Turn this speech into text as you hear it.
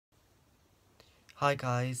Hi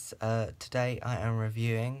guys, today I am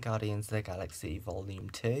reviewing Guardians of the Galaxy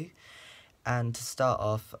Volume 2, and to start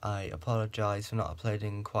off I apologise for not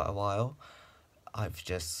uploading in quite a while. I've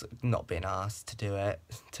just not been asked to do it,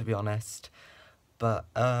 to be honest, but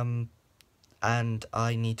and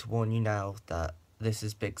I need to warn you now that this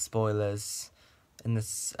is big spoilers in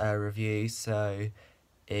this review, so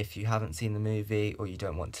if you haven't seen the movie or you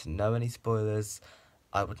don't want to know any spoilers,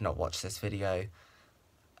 I would not watch this video.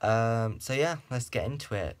 So yeah, let's get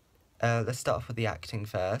into it. Let's start off with the acting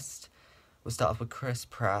first. We'll start off with Chris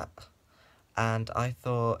Pratt, and I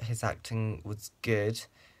thought his acting was good.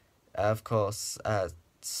 Of course,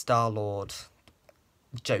 Star-Lord,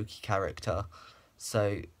 jokey character,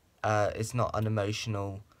 so it's not an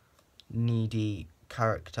emotional, needy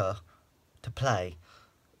character to play,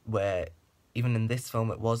 where even in this film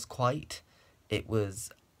it was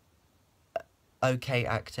okay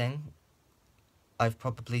acting. I've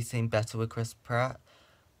probably seen better with Chris Pratt,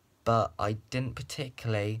 but I didn't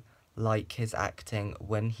particularly like his acting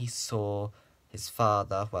when he saw his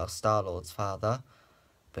father, well, Star-Lord's father,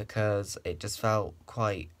 because it just felt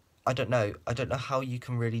quite, I don't know how you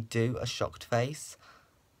can really do a shocked face.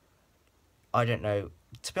 I don't know,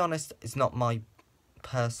 to be honest, it's not my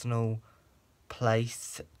personal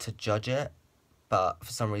place to judge it, but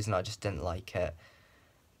for some reason I just didn't like it.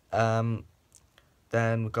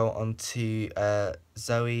 Then we go on to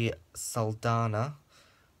Zoe Saldana,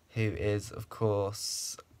 who is, of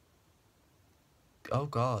course, oh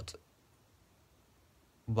god,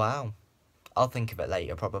 wow, I'll think of it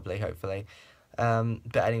later, probably, hopefully.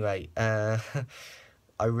 But anyway, I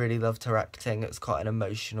really loved her acting. It's quite an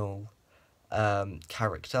emotional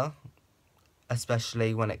character,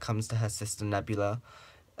 especially when it comes to her sister Nebula.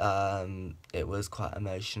 It was quite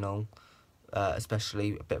emotional,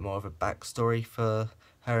 especially a bit more of a backstory for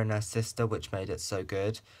her and her sister, which made it so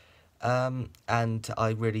good. And I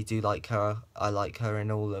really do like her. I like her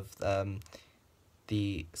in all of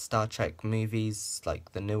the Star Trek movies,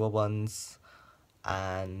 like the newer ones,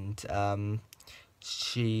 and I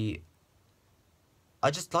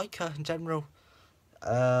just like her in general.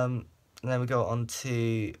 And then we go on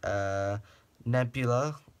to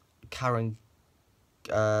Nebula, Karen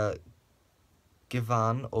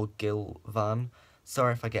Gilvan or Gilvan.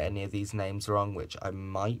 Sorry if I get any of these names wrong, which I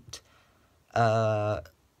might.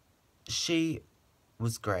 She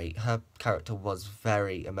was great. Her character was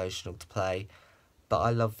very emotional to play, but I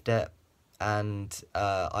loved it, and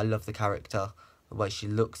I love the character. The way she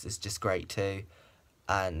looks is just great too,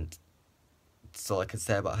 and that's all I can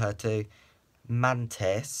say about her too.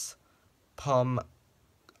 Mantis, Pom,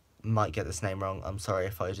 might get this name wrong, I'm sorry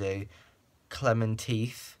if I do,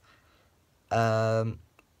 Clementeef,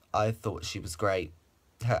 I thought she was great.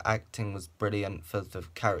 Her acting was brilliant for the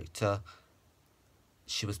character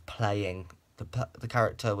she was playing. The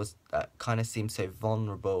character was kind of seemed so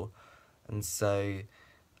vulnerable and so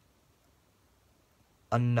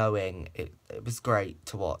unknowing. It was great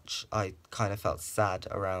to watch. I kind of felt sad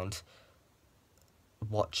around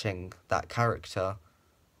watching that character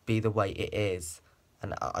be the way it is,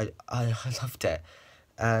 and I loved it.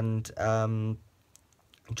 And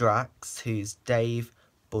Drax, who's Dave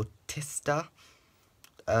Bautista,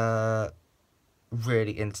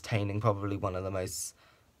 really entertaining, probably one of the most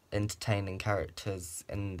entertaining characters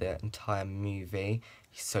in the entire movie.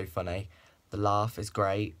 He's so funny. The laugh is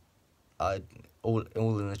great. All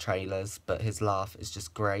in the trailers, but his laugh is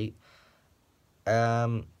just great.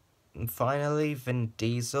 And finally, Vin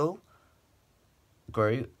Diesel,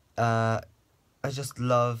 Groot. I just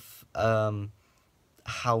love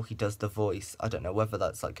how he does the voice. I don't know whether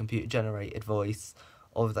that's like computer generated voice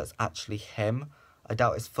or if that's actually him. I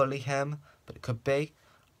doubt it's fully him, but it could be.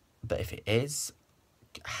 But if it is,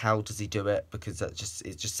 how does he do it? Because it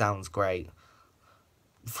just sounds great.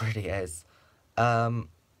 It really is. And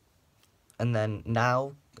then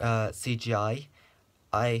now CGI,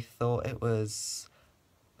 I thought it was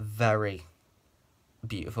very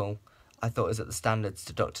beautiful. I thought it was at the standards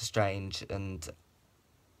to Doctor Strange, and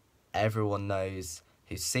everyone knows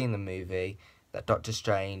who's seen the movie that Doctor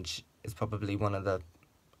Strange is probably one of the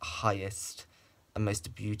highest and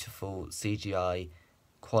most beautiful CGI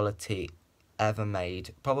quality ever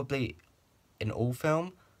made, probably in all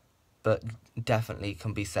film, but definitely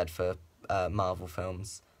can be said for Marvel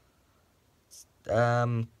films.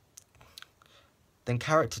 Then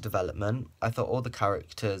character development, I thought all the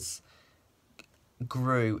characters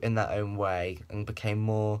grew in their own way and became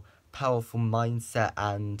more powerful mindset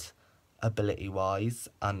and ability wise,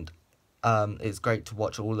 and it's great to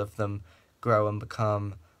watch all of them grow and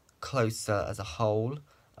become closer as a whole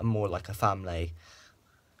and more like a family.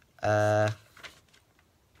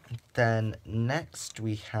 Then next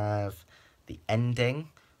we have the ending,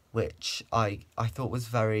 which I thought was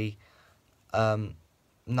very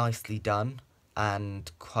nicely done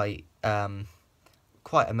and quite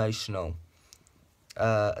emotional,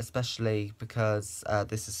 especially because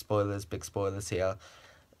this is spoilers, big spoilers here.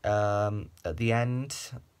 At the end,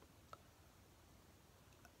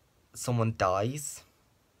 someone dies,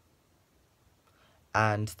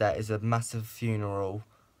 and there is a massive funeral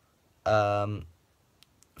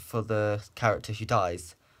for the character who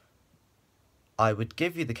dies. I would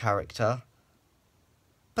give you the character,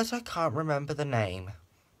 but I can't remember the name.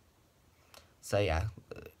 So yeah,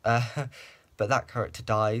 but that character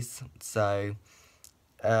dies, so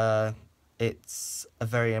it's a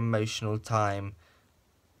very emotional time,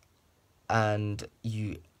 and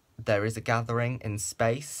there is a gathering in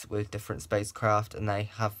space with different spacecraft, and they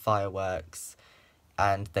have fireworks,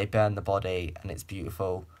 and they burn the body, and it's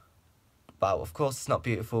beautiful. Well, of course it's not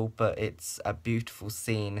beautiful, but it's a beautiful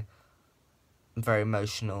scene, very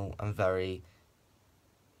emotional, and very,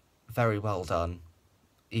 very well done,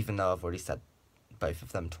 even though I've already said both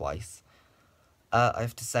of them twice. I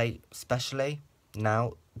have to say, especially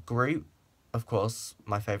now, Groot, of course,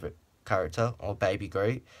 my favourite character, or Baby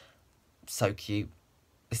Groot, so cute.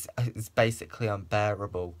 It's basically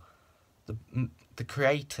unbearable. The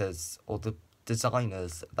creators, or the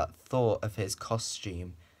designers that thought of his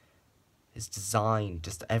costume, his design,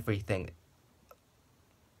 just everything,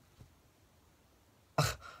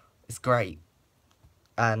 it's great.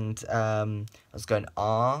 And I was going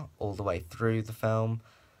all the way through the film,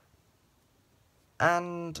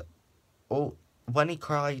 and when he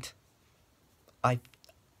cried,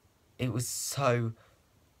 it was so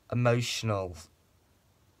emotional.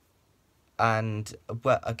 And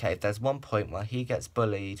okay, there's one point where he gets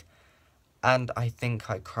bullied, and I think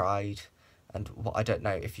I cried. And I don't know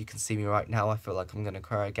if you can see me right now, I feel like I'm gonna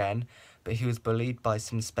cry again. But he was bullied by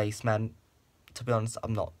some spacemen. To be honest,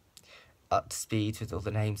 I'm not up to speed with all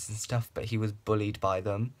the names and stuff, but he was bullied by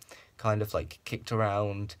them, kind of like kicked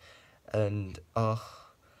around, and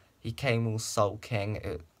he came all sulking.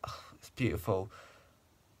 It's beautiful,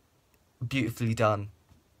 beautifully done,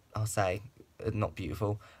 I'll say. Not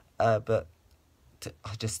beautiful, but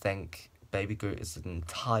I just think Baby Groot as an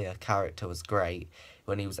entire character was great.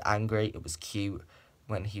 When he was angry, it was cute.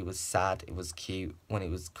 When he was sad, it was cute. When he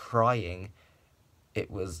was crying, it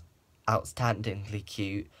was outstandingly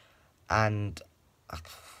cute. And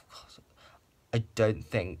I don't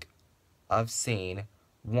think I've seen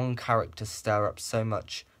one character stir up so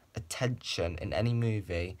much attention in any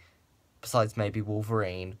movie, besides maybe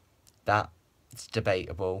Wolverine, that's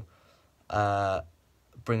debatable,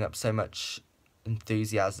 bring up so much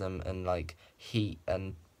enthusiasm and like heat,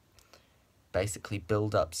 and basically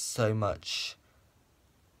build up so much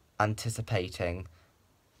anticipating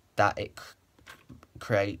that it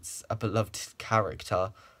creates a beloved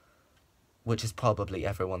character, which is probably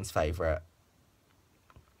everyone's favourite.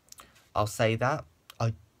 I'll say that.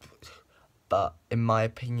 But in my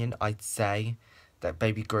opinion, I'd say that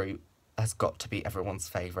Baby Groot has got to be everyone's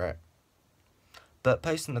favourite. But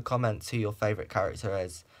post in the comments who your favourite character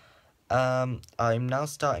is. I'm now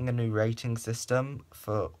starting a new rating system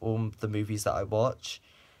for all the movies that I watch.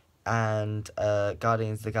 And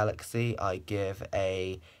Guardians of the Galaxy, I give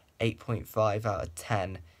a 8.5 out of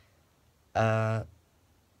 10. I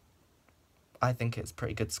think it's a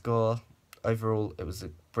pretty good score. Overall, it was a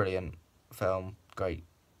brilliant film. Great.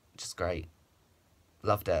 Just great.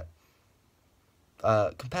 Loved it.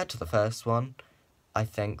 Compared to the first one, I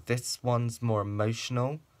think this one's more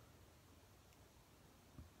emotional,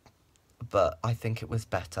 but I think it was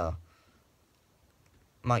better.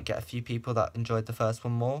 Might get a few people that enjoyed the first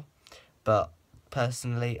one more, but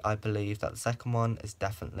personally, I believe that the second one is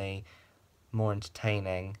definitely more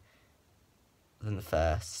entertaining than the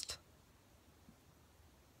first.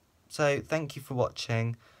 So, thank you for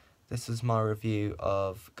watching. This was my review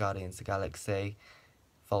of Guardians of the Galaxy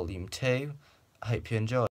Volume 2. I hope you enjoyed.